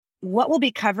what we'll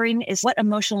be covering is what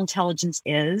emotional intelligence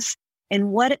is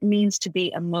and what it means to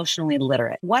be emotionally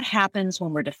literate. What happens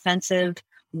when we're defensive,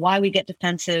 why we get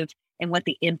defensive, and what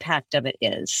the impact of it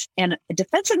is. And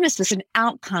defensiveness is an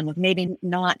outcome of maybe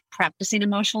not practicing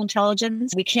emotional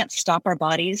intelligence. We can't stop our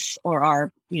bodies or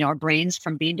our brains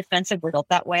from being defensive. We're built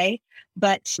that way.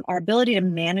 But our ability to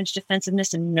manage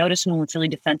defensiveness and notice when we're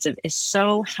feeling defensive is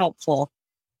so helpful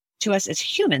to us as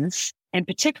humans, and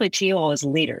particularly to you all as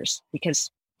leaders,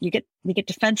 because we get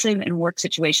defensive in work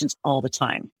situations all the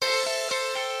time.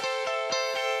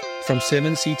 From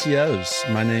 7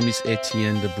 CTOs, my name is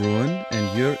Etienne de Bruin,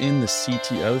 and you're in the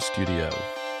CTO studio.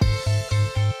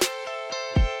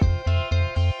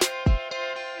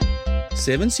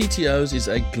 Seven CTOs is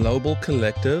a global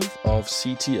collective of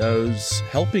CTOs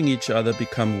helping each other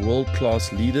become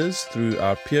world-class leaders through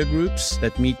our peer groups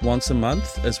that meet once a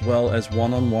month, as well as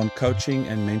one-on-one coaching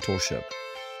and mentorship.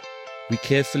 We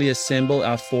carefully assemble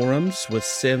our forums with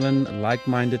 7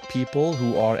 like-minded people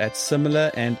who are at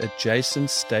similar and adjacent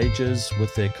stages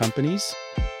with their companies.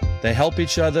 They help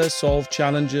each other solve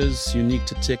challenges unique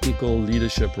to technical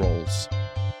leadership roles.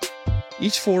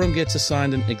 Each forum gets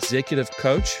assigned an executive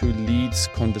coach who leads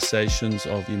conversations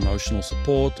of emotional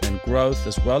support and growth,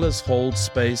 as well as holds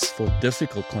space for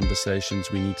difficult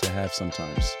conversations we need to have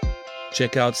sometimes.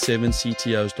 Check out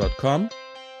 7ctos.com.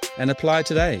 and apply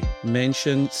today.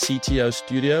 Mention CTO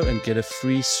Studio and get a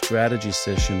free strategy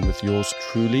session with yours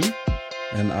truly.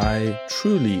 And I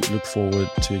truly look forward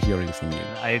to hearing from you.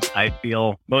 I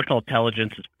feel emotional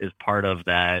intelligence is part of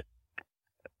that,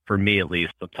 for me at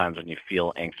least. Sometimes when you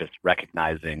feel anxious,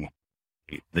 recognizing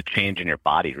the change in your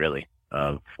body, really,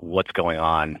 of what's going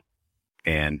on,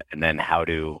 and then how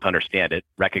to understand it,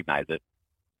 recognize it,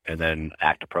 and then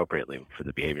act appropriately for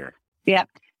the behavior. Yeah.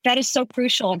 That is so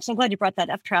crucial. I'm so glad you brought that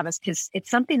up, Travis, because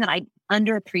it's something that I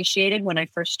underappreciated when I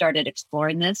first started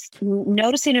exploring this.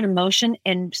 Noticing an emotion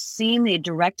and seeing the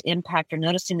direct impact, or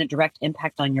noticing the direct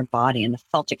impact on your body and the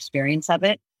felt experience of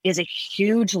it, is a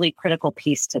hugely critical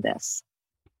piece to this.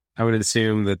 I would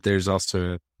assume that there's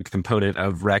also a component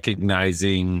of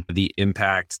recognizing the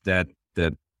impact that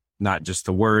not just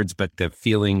the words, but the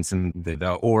feelings and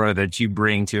the aura that you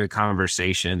bring to a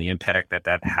conversation, the impact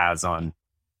that has on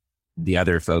the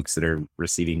other folks that are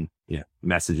receiving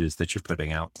messages that you're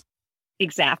putting out.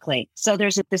 Exactly. So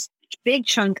there's this big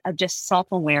chunk of just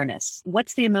self-awareness.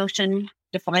 What's the emotion,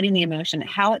 defining the emotion,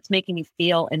 how it's making you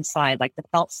feel inside, like the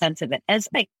felt sense of it, as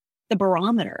like the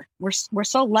barometer. We're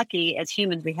so lucky as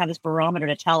humans, we have this barometer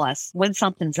to tell us when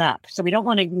something's up. So we don't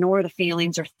want to ignore the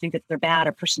feelings or think that they're bad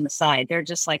or push them aside. They're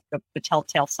just like the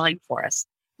telltale sign for us.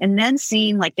 And then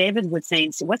seeing, like David was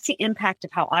saying, so what's the impact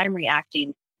of how I'm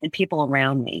reacting and people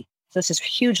around me? So this is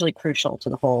hugely crucial to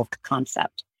the whole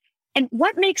concept. And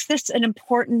what makes this an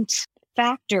important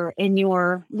factor in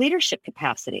your leadership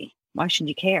capacity? Why should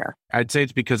you care? I'd say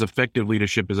it's because effective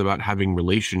leadership is about having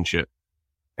relationship,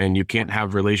 and you can't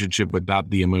have relationship without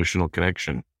the emotional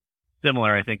connection.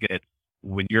 Similar, I think it's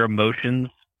when your emotions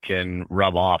can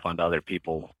rub off onto other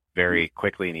people very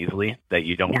quickly and easily that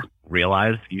you don't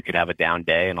realize. You could have a down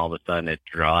day and all of a sudden it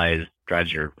drives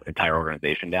your entire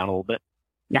organization down a little bit.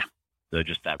 Yeah. So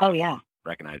just that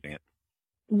recognizing it.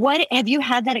 What have you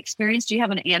had that experience? Do you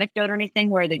have an anecdote or anything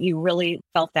where that you really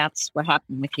felt that's what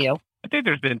happened with you? I think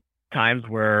there's been times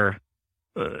where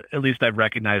at least I've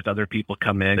recognized other people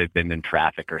come in. They've been in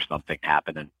traffic or something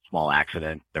happened, a small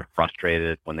accident. They're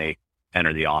frustrated when they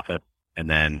enter the office, and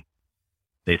then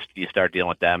you start dealing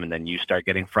with them, and then you start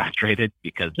getting frustrated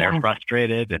because they're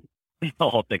frustrated, and the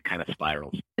whole thing kind of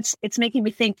spirals. It's making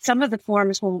me think. Some of the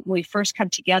forums when we first come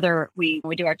together, we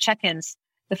do our check-ins.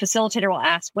 The facilitator will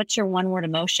ask, "What's your one-word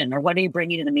emotion?" or "What are you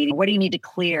bringing to the meeting? What do you need to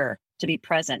clear to be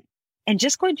present?" And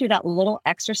just going through that little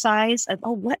exercise of,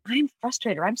 what I'm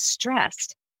frustrated or I'm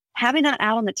stressed, having that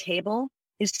out on the table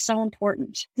is so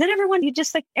important. Then everyone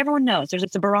knows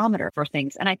there's a barometer for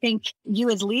things. And I think you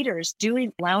as leaders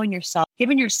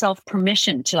giving yourself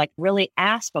permission to really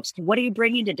ask folks, what are you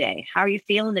bringing today? How are you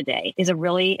feeling today? Is a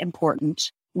really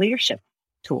important leadership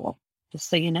tool, just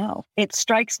so you know. It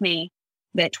strikes me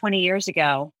that 20 years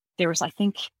ago, there was, I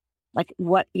think,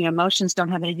 emotions don't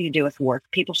have anything to do with work.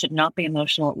 People should not be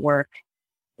emotional at work.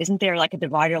 Isn't there like a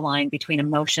divider line between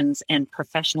emotions and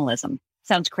professionalism?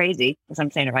 Sounds crazy as I'm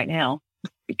saying it right now,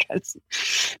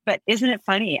 but isn't it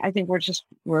funny? I think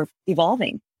we're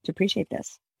evolving to appreciate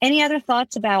this. Any other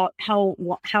thoughts about how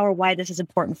or why this is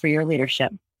important for your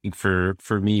leadership? For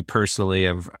me personally,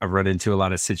 I've run into a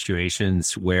lot of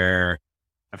situations where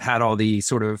I've had all the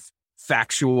sort of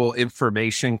factual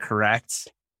information correct,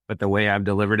 but the way I've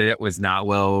delivered it was not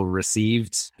well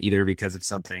received, either because of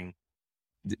something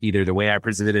either the way I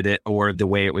presented it or the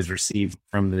way it was received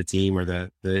from the team or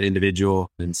the individual.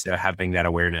 And so having that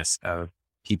awareness of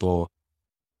people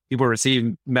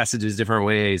receive messages different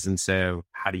ways. And so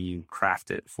how do you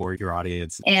craft it for your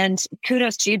audience? And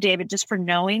kudos to you, David, just for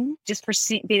knowing,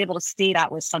 being able to see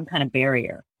that was some kind of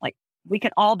barrier. Like we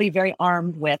could all be very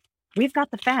armed with, we've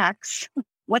got the facts.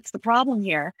 What's the problem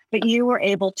here? But you were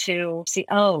able to see,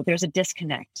 oh, there's a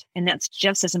disconnect. And that's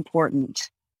just as important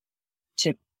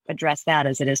to address that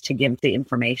as it is to give the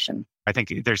information. I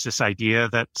think there's this idea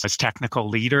that as technical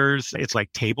leaders, it's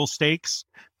like table stakes,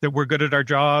 that we're good at our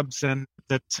jobs and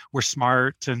that we're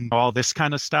smart and all this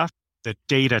kind of stuff. The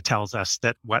data tells us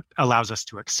that what allows us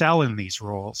to excel in these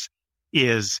roles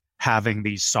is having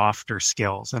these softer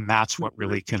skills. And that's what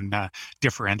really can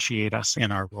differentiate us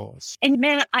in our roles. And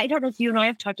Matt, I don't know if you and I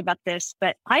have talked about this,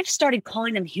 but I've started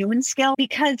calling them human skills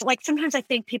because like sometimes I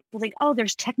think people think, oh,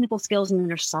 there's technical skills and then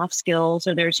there's soft skills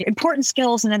or there's important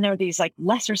skills. And then there are these like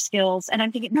lesser skills. And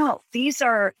I'm thinking, no, these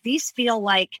feel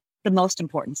like the most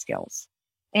important skills.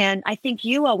 And I think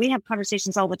we have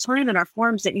conversations all the time in our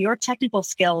forums that your technical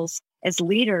skills as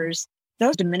leaders,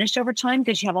 those diminish over time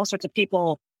because you have all sorts of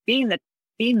people being the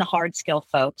hard skill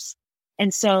folks.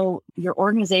 And so your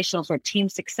organizational or team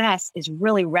success is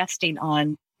really resting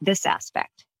on this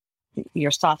aspect,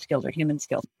 your soft skills or human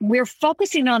skills. We're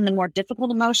focusing on the more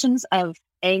difficult emotions of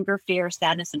anger, fear,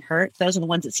 sadness, and hurt. Those are the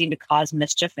ones that seem to cause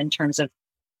mischief in terms of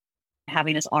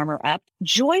having us armor up.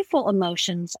 Joyful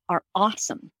emotions are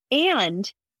awesome.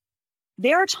 And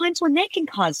there are times when they can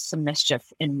cause some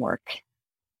mischief in work.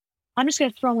 I'm just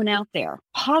going to throw one out there.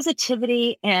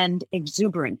 Positivity and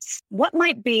exuberance. What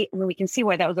might be, when we can see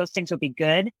why those things would be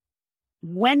good,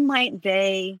 when might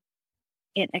they,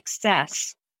 in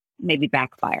excess, maybe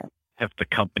backfire? If the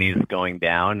company is going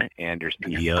down and your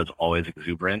CEO is always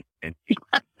exuberant and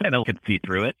I can see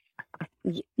through it.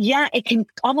 Yeah, it can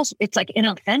almost, it's like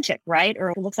inauthentic, right?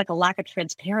 Or it looks like a lack of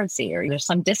transparency or there's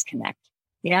some disconnect.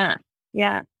 Yeah.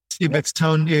 If it's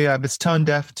tone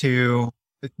deaf to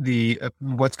the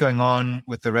what's going on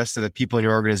with the rest of the people in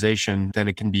your organization, then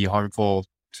it can be harmful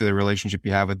to the relationship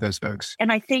you have with those folks.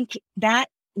 And I think that,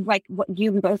 like what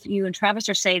you and Travis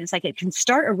are saying, is like it can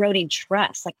start eroding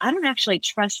trust. Like I don't actually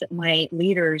trust that my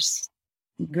leaders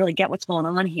really get what's going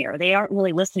on here. They aren't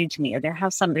really listening to me, or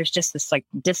there's just this like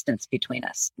distance between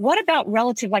us. What about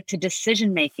relative like to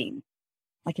decision making?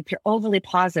 Like if you're overly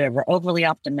positive or overly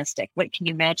optimistic, what can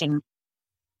you imagine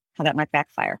how that might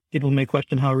backfire? People may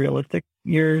question how realistic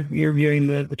you're viewing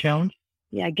the challenge.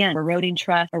 Yeah, again, eroding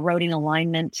trust, eroding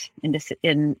alignment in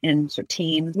sort of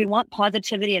teams. We want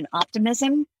positivity and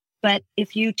optimism, but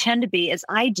if you tend to be, as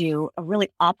I do, a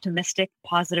really optimistic,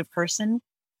 positive person,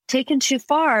 taken too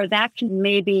far, that can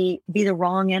maybe be the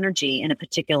wrong energy in a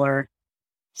particular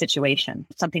situation.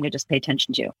 Something to just pay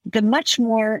attention to. The much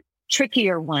more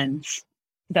trickier ones,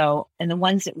 though, and the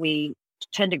ones that we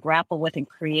tend to grapple with and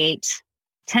create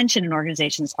tension in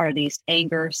organizations are these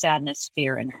anger, sadness,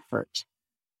 fear, and hurt.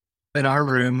 In our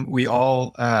room, we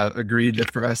all agreed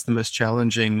that for us, the most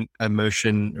challenging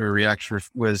emotion or reaction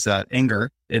was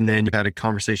anger. And then you had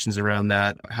conversations around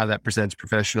that, how that presents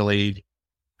professionally,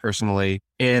 personally.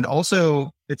 And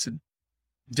also it's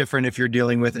different if you're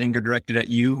dealing with anger directed at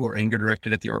you or anger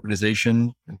directed at the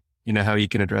organization, you know, how you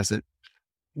can address it.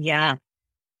 Yeah.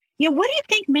 Yeah. What do you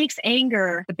think makes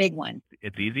anger the big one?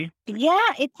 It's easy. Yeah.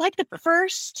 It's like the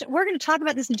first, we're going to talk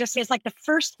about this in just, it's like the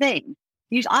first thing.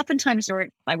 Oftentimes, Sam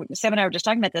and I were just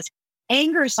talking about this.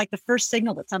 Anger is like the first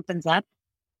signal that something's up,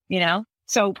 you know?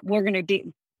 So we're going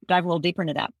to dive a little deeper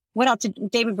into that. What else did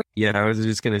David? Yeah, I was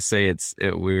just going to say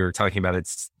we were talking about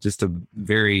it's just a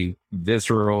very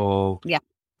visceral,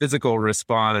 physical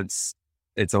response.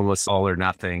 It's almost all or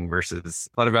nothing versus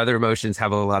a lot of other emotions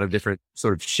have a lot of different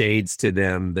sort of shades to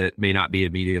them that may not be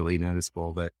immediately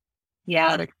noticeable. But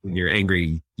when you're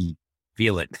angry, you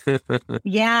feel it.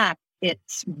 Yeah.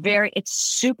 It's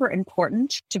super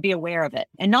important to be aware of it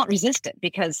and not resist it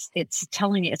because it's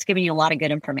giving you a lot of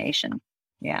good information.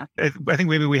 Yeah. I think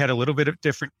maybe we had a little bit of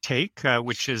different take,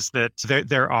 which is that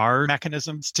there are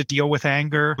mechanisms to deal with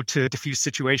anger, to diffuse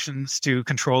situations, to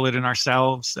control it in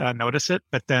ourselves, notice it.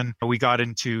 But then we got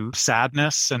into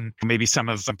sadness and maybe some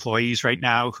of employees right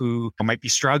now who might be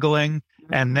struggling,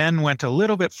 and then went a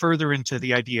little bit further into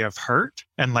the idea of hurt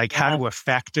and like how to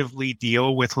effectively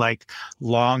deal with like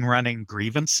long running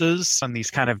grievances and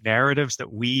these kind of narratives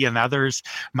that we and others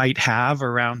might have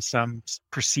around some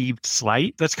perceived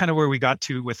slight. That's kind of where we got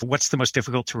to with what's the most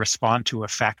difficult to respond to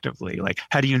effectively. Like,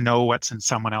 how do you know what's in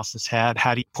someone else's head?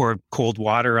 How do you pour cold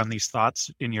water on these thoughts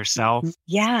in yourself?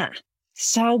 Yeah.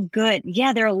 So good.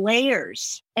 Yeah. There are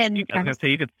layers. And I was going to say,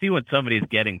 you can see when somebody's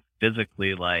getting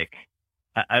physically like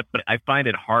But I find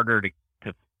it harder to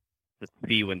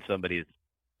see when somebody's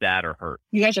sad or hurt.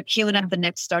 You guys are queuing up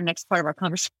our next part of our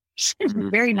conversation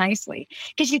very nicely,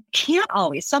 because you can't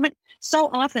always, so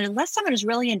often, unless someone is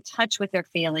really in touch with their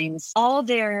feelings, all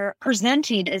they're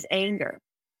presenting is anger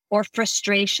or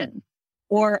frustration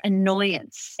or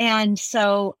annoyance. And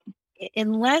so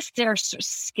unless they're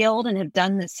skilled and have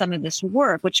done some of this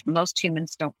work, which most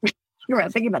humans don't, you're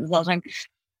thinking about this all the time,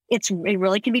 it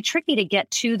really can be tricky to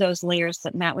get to those layers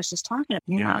that Matt was just talking about.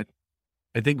 Yeah.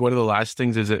 I think one of the last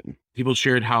things is that people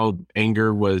shared how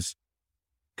anger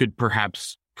could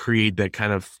perhaps create that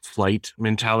kind of flight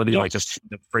mentality, like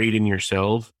afraid in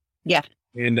yourself. Yeah.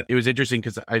 And it was interesting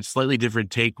because I had a slightly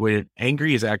different take where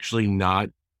angry is actually not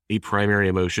a primary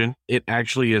emotion. It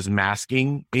actually is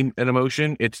masking an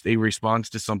emotion. It's a response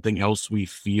to something else we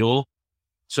feel.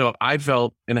 So I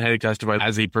felt, and I had to testify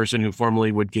as a person who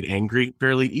formerly would get angry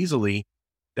fairly easily,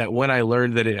 that when I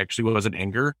learned that it actually wasn't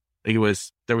anger, there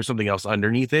was something else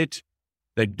underneath it,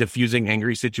 that diffusing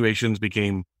angry situations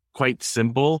became quite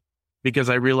simple because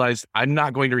I realized I'm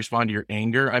not going to respond to your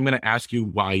anger. I'm going to ask you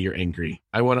why you're angry.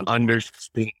 I want to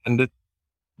understand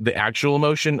the actual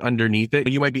emotion underneath it.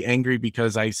 You might be angry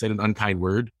because I said an unkind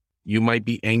word. You might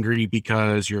be angry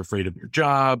because you're afraid of your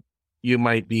job. You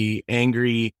might be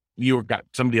angry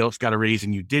somebody else got a raise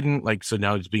and you didn't, so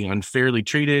now it's being unfairly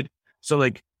treated. So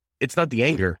it's not the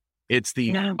anger, it's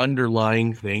the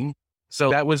underlying thing. So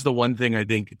that was the one thing I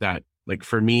think that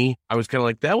for me, I was kind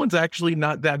of that one's actually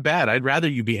not that bad. I'd rather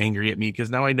you be angry at me because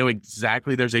now I know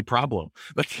exactly there's a problem.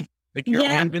 You're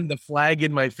waving the flag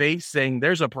in my face saying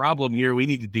there's a problem here. We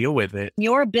need to deal with it.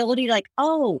 Your ability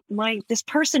this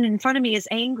person in front of me is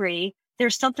angry.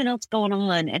 There's something else going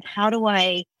on. And how do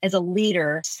I, as a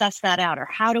leader, suss that out? Or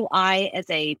how do I, as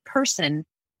a person,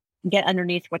 get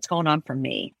underneath what's going on for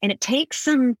me? And it takes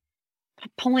some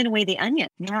pulling away the onion.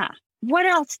 Yeah. What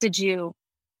else did you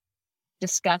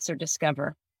discuss or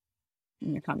discover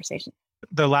in your conversation?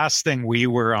 The last thing we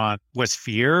were on was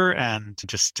fear, and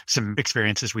just some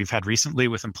experiences we've had recently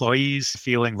with employees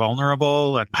feeling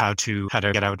vulnerable and how to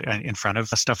get out in front of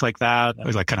stuff like that,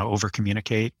 kind of over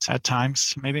communicate at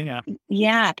times, maybe. Yeah.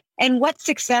 Yeah. And what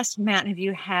success, Matt, have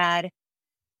you had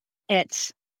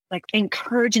at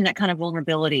encouraging that kind of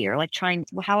vulnerability, or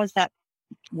how has that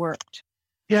worked?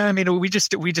 Yeah. I mean, we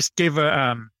just gave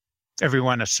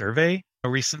everyone a survey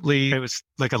recently. It was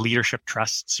a leadership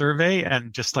trust survey.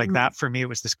 And just that, for me, it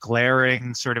was this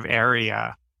glaring sort of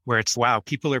area where it's, wow,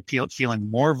 people are feeling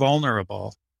more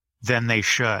vulnerable than they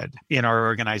should in our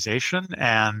organization.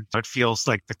 And it feels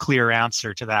like the clear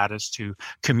answer to that is to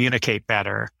communicate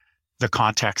better the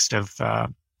context of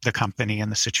the company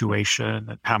and the situation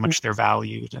and how much they're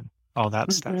valued and all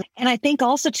that stuff. And I think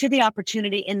also to the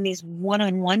opportunity in these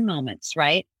one-on-one moments,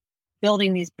 right?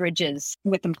 Building these bridges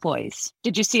with employees.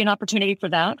 Did you see an opportunity for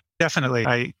that? Definitely.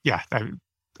 I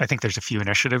think there's a few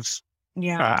initiatives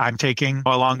I'm taking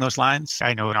along those lines.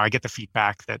 I know I get the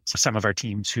feedback that some of our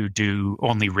teams who do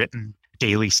only written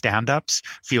daily stand-ups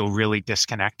feel really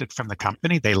disconnected from the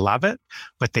company. They love it,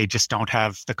 but they just don't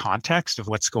have the context of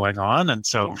what's going on. And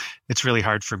so it's really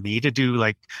hard for me to do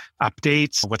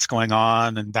updates, what's going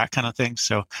on and that kind of thing.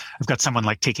 So I've got someone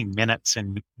taking minutes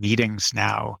in meetings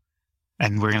now,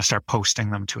 and we're going to start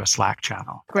posting them to a Slack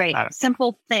channel. Great.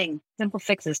 Simple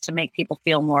fixes to make people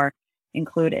feel more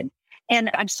included.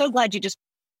 And I'm so glad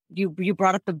you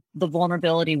brought up the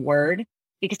vulnerability word,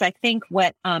 because I think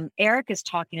what Eric is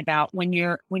talking about, when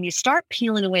you start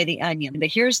peeling away the onion,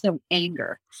 here's the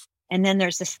anger. And then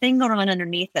there's this thing going on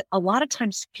underneath that a lot of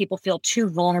times people feel too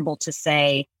vulnerable to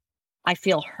say, I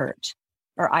feel hurt,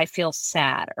 or I feel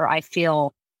sad, or I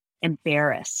feel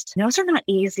embarrassed. Those are not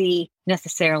easy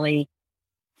necessarily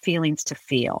feelings to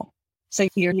feel. So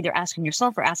you're either asking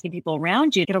yourself or asking people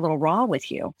around you to get a little raw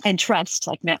with you. And trust,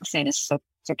 like Matt was saying, is so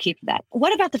key for that.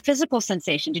 What about the physical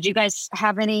sensation? Did you guys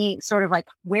have any sort of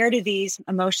where do these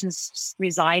emotions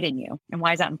reside in you? And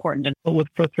why is that important? Well, with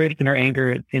frustration or anger,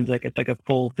 it seems like it's a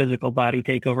full physical body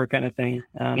takeover kind of thing.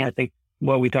 I think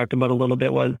what we talked about a little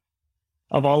bit was,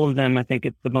 of all of them, I think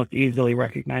it's the most easily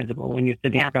recognizable. When you're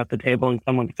sitting across the table and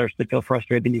someone starts to feel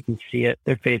frustrated, you can see it.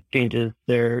 Their face changes,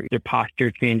 their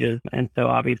posture changes. And so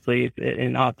obviously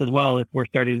in us as well, if we're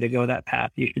starting to go that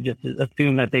path, you should just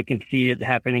assume that they can see it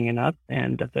happening in us.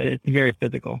 And it's very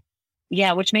physical.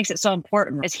 Yeah, which makes it so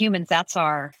important. As humans,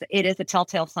 it is a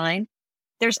telltale sign.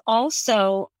 There's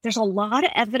a lot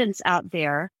of evidence out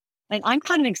there. I'm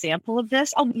kind of an example of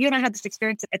this. Oh, you and I had this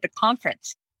experience at the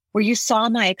conference, where you saw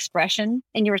my expression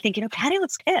and you were thinking, oh, Patty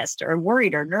looks pissed or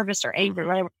worried or nervous or angry or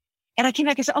whatever. And I came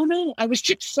back and said, oh no, I was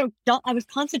just I was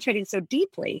concentrating so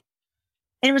deeply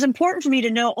And it was important for me to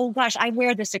know, oh gosh, I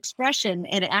wear this expression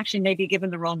and it actually may be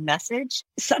given the wrong message.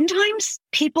 Sometimes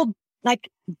people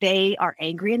they are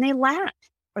angry and they laugh,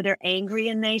 or they're angry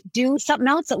and they do something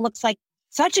else that looks like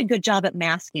such a good job at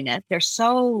masking it. They're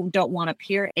so don't want to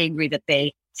appear angry that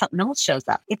something else shows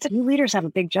up. You leaders have a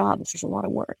big job. This is a lot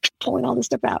of work, pulling all this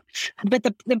stuff out. But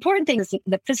the important thing is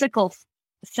the physical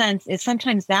sense is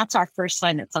sometimes that's our first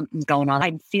sign that something's going on.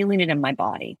 I'm feeling it in my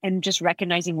body and just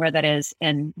recognizing where that is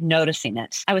and noticing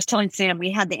it. I was telling Sam,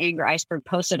 we had the anger iceberg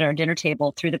posted at our dinner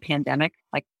table through the pandemic.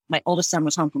 Like my oldest son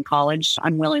was home from college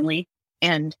unwillingly,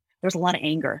 and there was a lot of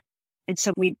anger. And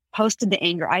so we posted the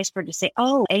anger iceberg to say,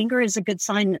 oh, anger is a good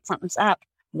sign that something's up.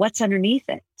 What's underneath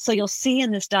it? So you'll see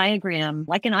in this diagram,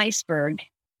 like an iceberg,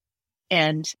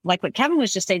 and like what Kevin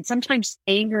was just saying, sometimes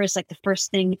anger is like the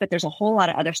first thing, but there's a whole lot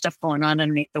of other stuff going on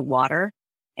underneath the water.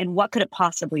 And what could it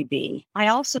possibly be? I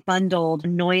also bundled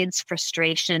annoyance,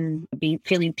 frustration,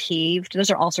 feeling peeved. Those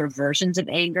are all sort of versions of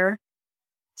anger.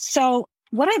 So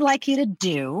what I'd like you to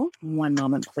do, one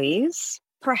moment, please,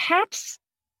 perhaps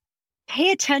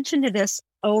pay attention to this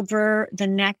over the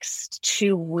next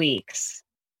 2 weeks.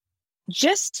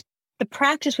 Just the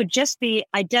practice would just be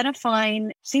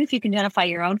identifying, seeing if you can identify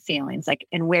your own feelings, like,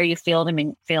 and where you feel them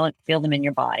in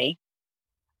your body,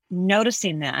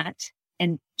 noticing that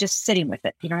and just sitting with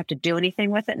it. You don't have to do anything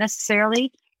with it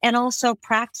necessarily. And also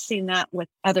practicing that with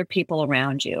other people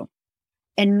around you.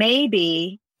 And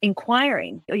maybe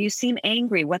inquiring, oh, you seem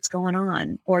angry. What's going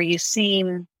on? Or you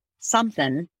seem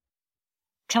something.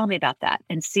 Tell me about that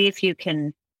and see if you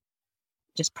can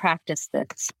just practice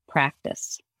this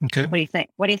practice. Okay.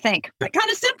 What do you think? Kind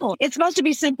of simple. It's supposed to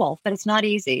be simple, but it's not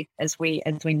easy, as we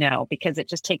know, because it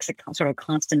just takes a sort of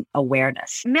constant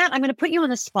awareness. Matt, I'm going to put you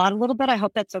on the spot a little bit. I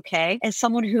hope that's okay. As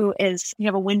someone who you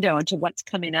have a window into what's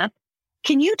coming up,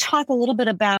 can you talk a little bit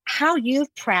about how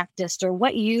you've practiced or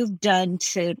what you've done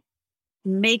to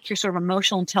make your sort of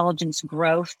emotional intelligence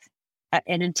growth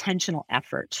an intentional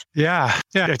effort? Yeah.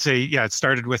 It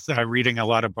started with reading a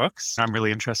lot of books. I'm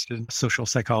really interested in social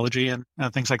psychology and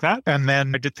things like that. And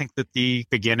then I did think that the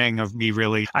beginning of me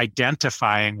really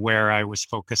identifying where I was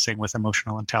focusing with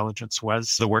emotional intelligence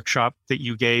was the workshop that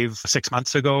you gave 6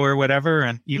 months ago or whatever.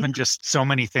 And even just so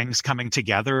many things coming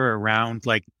together around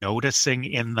like noticing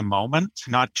in the moment,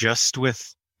 not just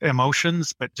with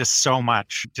emotions, but just so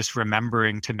much, just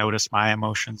remembering to notice my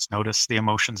emotions, notice the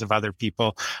emotions of other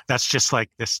people. That's just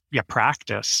like this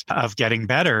practice of getting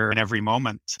better in every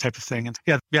moment type of thing. And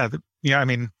I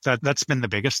mean, that's been the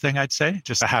biggest thing, I'd say,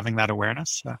 just having that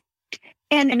awareness.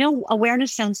 And I know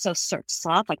awareness sounds so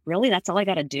soft, like really, that's all I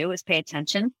got to do is pay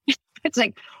attention. It's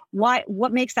like,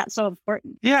 what makes that so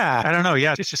important? Yeah, I don't know.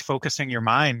 Yeah, it's just focusing your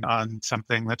mind on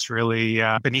something that's really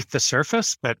beneath the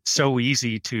surface, but so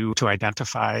easy to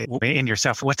identify in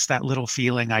yourself. What's that little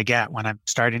feeling I get when I'm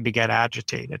starting to get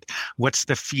agitated? What's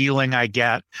the feeling I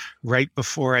get right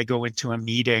before I go into a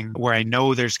meeting where I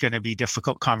know there's going to be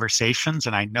difficult conversations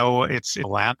and I know it's a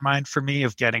landmine for me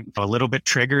of getting a little bit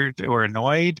triggered or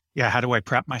annoyed? Yeah, how do I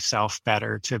prep myself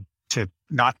better to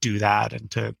not do that and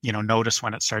to, notice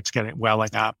when it starts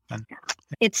welling up? And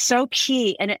it's so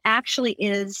key. And it actually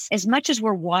is, as much as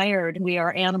we're wired, we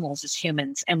are animals as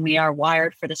humans, and we are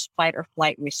wired for this fight or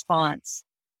flight response.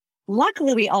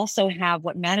 Luckily, we also have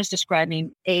what Matt is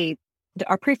describing,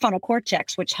 our prefrontal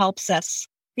cortex, which helps us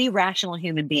be rational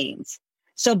human beings.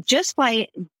 So just by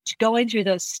going through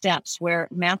those steps where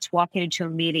Matt's walking into a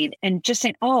meeting and just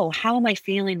saying, oh, how am I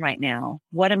feeling right now?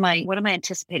 What am I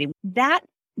anticipating?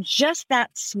 Just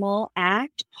that small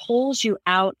act pulls you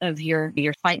out of your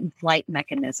fight and flight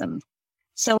mechanism.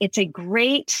 So it's a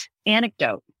great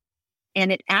anecdote,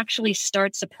 and it actually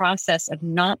starts the process of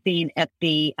not being at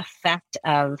the effect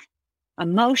of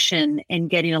emotion and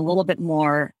getting a little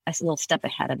step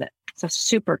ahead of it. So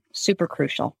super, super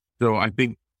crucial. So I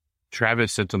think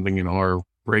Travis said something in our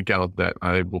breakout that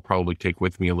I will probably take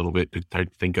with me a little bit to try to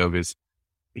think of is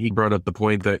he brought up the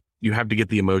point that you have to get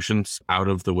the emotions out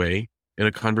of the way in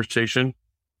a conversation.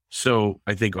 So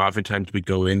I think oftentimes we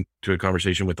go into a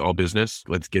conversation with all business,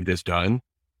 let's get this done.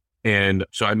 And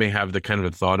so I may have the kind of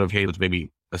a thought of, hey, let's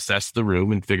maybe assess the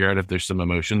room and figure out if there's some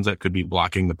emotions that could be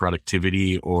blocking the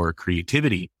productivity or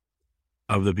creativity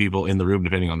of the people in the room,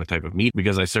 depending on the type of meeting.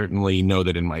 Because I certainly know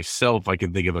that in myself, I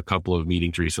can think of a couple of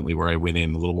meetings recently where I went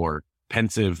in a little more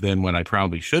pensive than what I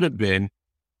probably should have been.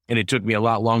 And it took me a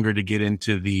lot longer to get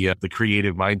into the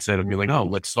creative mindset of being like, oh,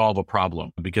 let's solve a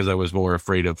problem, because I was more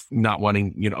afraid of not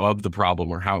wanting, of the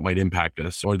problem or how it might impact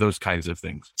us or those kinds of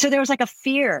things. So there was like a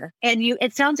fear, and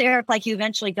it sounds, Eric, like you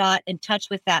eventually got in touch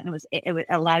with that, and it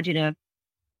allowed you to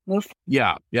move.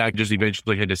 Yeah. I just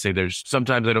eventually had to say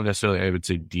sometimes I don't necessarily, I would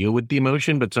say, deal with the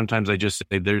emotion, but sometimes I just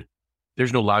say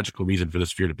there's no logical reason for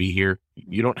this fear to be here.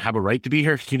 You don't have a right to be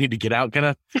here. You need to get out.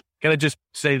 Kind of just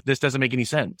say, this doesn't make any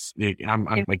sense.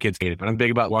 My kids hate it, but I'm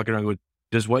big about walking around with,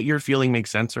 does what you're feeling make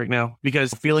sense right now?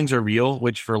 Because feelings are real,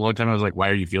 which for a long time I was like, why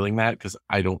are you feeling that? Because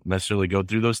I don't necessarily go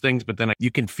through those things, but then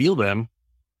you can feel them,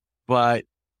 but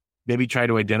maybe try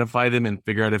to identify them and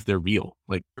figure out if they're real.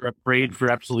 Like, you're afraid for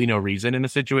absolutely no reason in a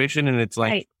situation. And it's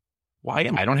like, why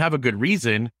am I? I don't have a good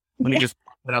reason. Let me just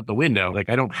put it out the window. Like,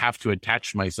 I don't have to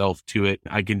attach myself to it.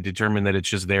 I can determine that it's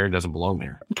just there and doesn't belong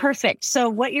there. Perfect. So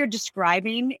what you're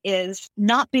describing is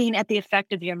not being at the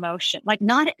effect of the emotion, like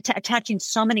not attaching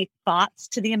so many thoughts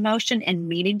to the emotion and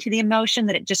meaning to the emotion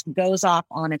that it just goes off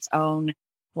on its own,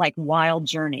 like wild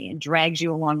journey and drags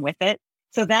you along with it.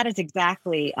 So that is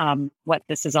exactly what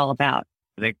this is all about.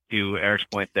 I think to Eric's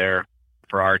point there,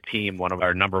 for our team, one of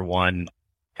our number one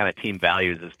kind of team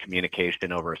values is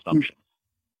communication over assumption.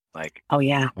 Like, oh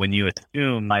yeah, when you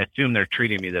assume, I assume they're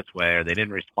treating me this way, or they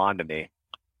didn't respond to me,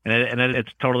 and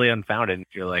it's totally unfounded.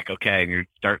 You're like, okay, and you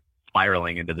start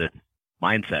spiraling into this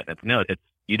mindset. It's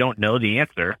you don't know the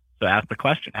answer, so ask the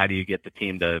question. How do you get the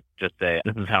team to just say,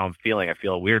 this is how I'm feeling. I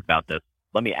feel weird about this.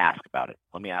 Let me ask about it.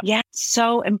 Yeah,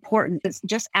 so important. It's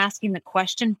just asking the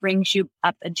question brings you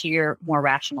up into your more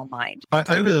rational mind.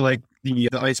 I really like the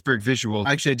iceberg visual.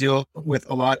 Actually, I deal with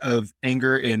a lot of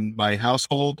anger in my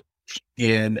household.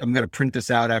 And I'm going to print this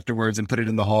out afterwards and put it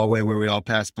in the hallway where we all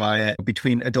pass by it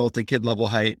between adult and kid level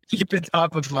height. Keep it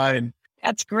top of mind.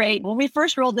 That's great. When we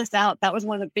first rolled this out, that was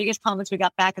one of the biggest comments we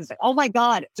got back. It's like, oh my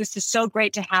God, this is so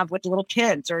great to have with little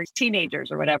kids or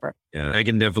teenagers or whatever. Yeah, I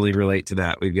can definitely relate to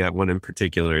that. We've got one in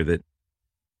particular that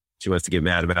she wants to get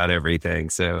mad about everything.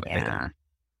 So yeah. I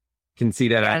can see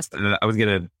that. I was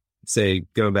going to say,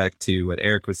 going back to what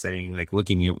Eric was saying, like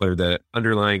looking at what are the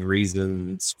underlying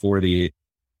reasons for the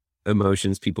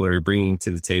emotions people are bringing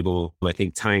to the table. I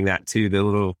think tying that to the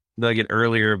little nugget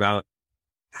earlier about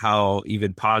how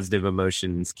even positive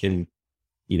emotions can,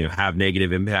 have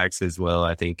negative impacts as well.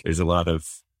 I think there's a lot of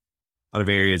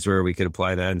areas where we could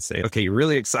apply that and say, okay, you're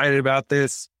really excited about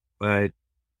this, but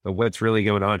what's really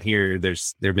going on here?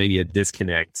 There may be a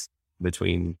disconnect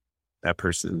between that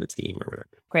person and the team or whatever.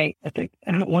 Great. I think,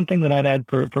 and one thing that I'd add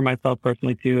for myself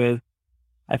personally too is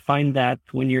I find that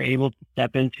when you're able to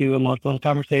step into emotional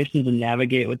conversations and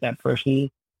navigate with that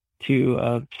person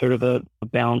to sort of a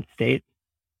balanced state,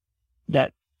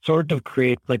 that sort of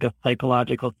creates like a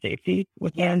psychological safety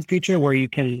with that in the future where you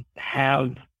can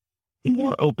have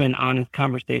more open, honest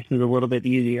conversations a little bit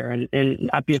easier and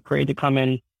not be afraid to come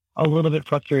in a little bit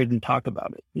frustrated and talk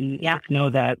about it. And just know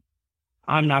that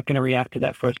I'm not going to react to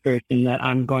that frustration, that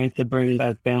I'm going to bring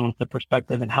that balanced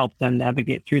perspective and help them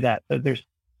navigate through that. So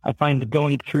I find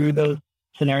going through those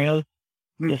scenarios,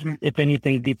 just, if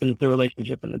anything, deepens the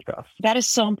relationship and the trust. That is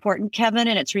so important, Kevin.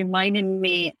 And it's reminding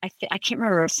me, I can't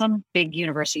remember, some big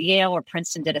university, Yale or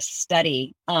Princeton, did a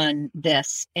study on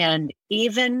this. And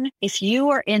even if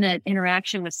you are in an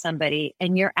interaction with somebody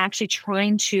and you're actually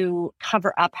trying to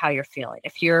cover up how you're feeling,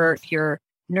 if you're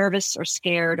nervous or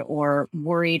scared or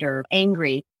worried or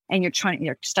angry and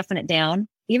you're stuffing it down,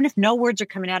 even if no words are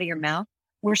coming out of your mouth,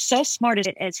 we're so smart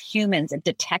as humans at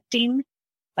detecting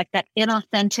like that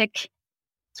inauthentic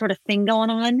sort of thing going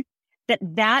on,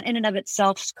 that in and of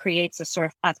itself creates a sort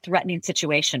of a threatening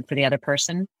situation for the other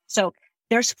person. So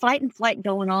there's fight and flight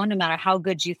going on, no matter how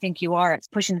good you think you are. It's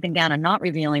pushing the thing down and not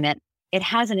revealing it. It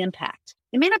has an impact.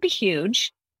 It may not be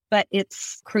huge, but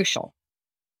it's crucial.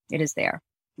 It is there.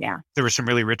 Yeah. There were some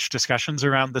really rich discussions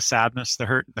around the sadness, the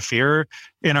hurt, the fear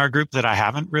in our group that I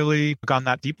haven't really gone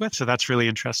that deep with. So that's really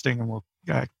interesting. And we'll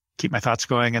keep my thoughts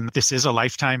going. And this is a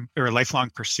lifetime or a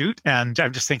lifelong pursuit. And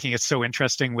I'm just thinking it's so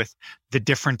interesting with the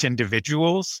different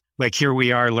individuals. Like here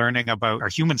we are learning about our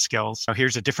human skills. So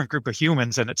here's a different group of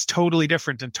humans and it's totally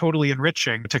different and totally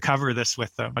enriching to cover this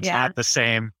with them. It's not the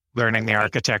same learning the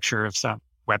architecture of some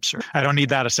Webster. I don't need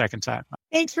that a second time.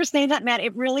 Thanks for saying that, Matt.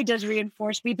 It really does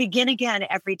reinforce. We begin again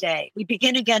every day. We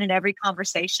begin again in every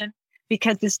conversation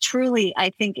because this truly, I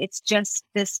think it's just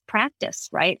this practice,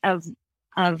 right? Of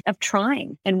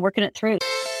trying and working it through.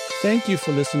 Thank you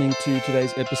for listening to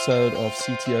today's episode of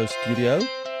CTO Studio.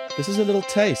 This is a little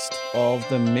taste of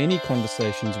the many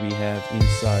conversations we have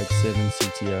inside 7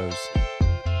 CTOs.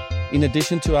 In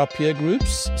addition to our peer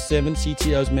groups, 7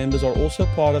 CTOs members are also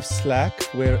part of Slack,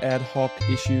 where ad hoc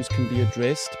issues can be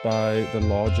addressed by the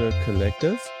larger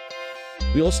collective.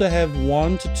 We also have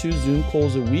 1 to 2 Zoom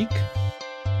calls a week,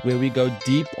 where we go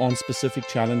deep on specific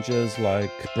challenges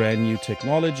like brand new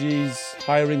technologies,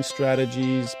 hiring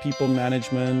strategies, people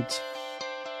management,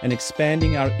 and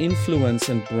expanding our influence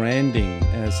and branding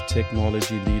as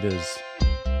technology leaders.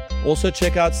 Also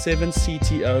check out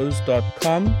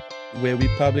 7ctos.com, where we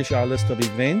publish our list of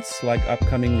events like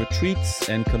upcoming retreats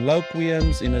and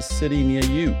colloquiums in a city near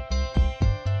you.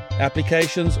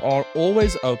 Applications are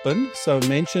always open, so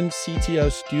mention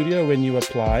CTO Studio when you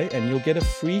apply and you'll get a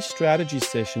free strategy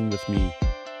session with me.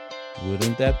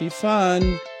 Wouldn't that be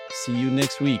fun? See you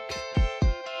next week.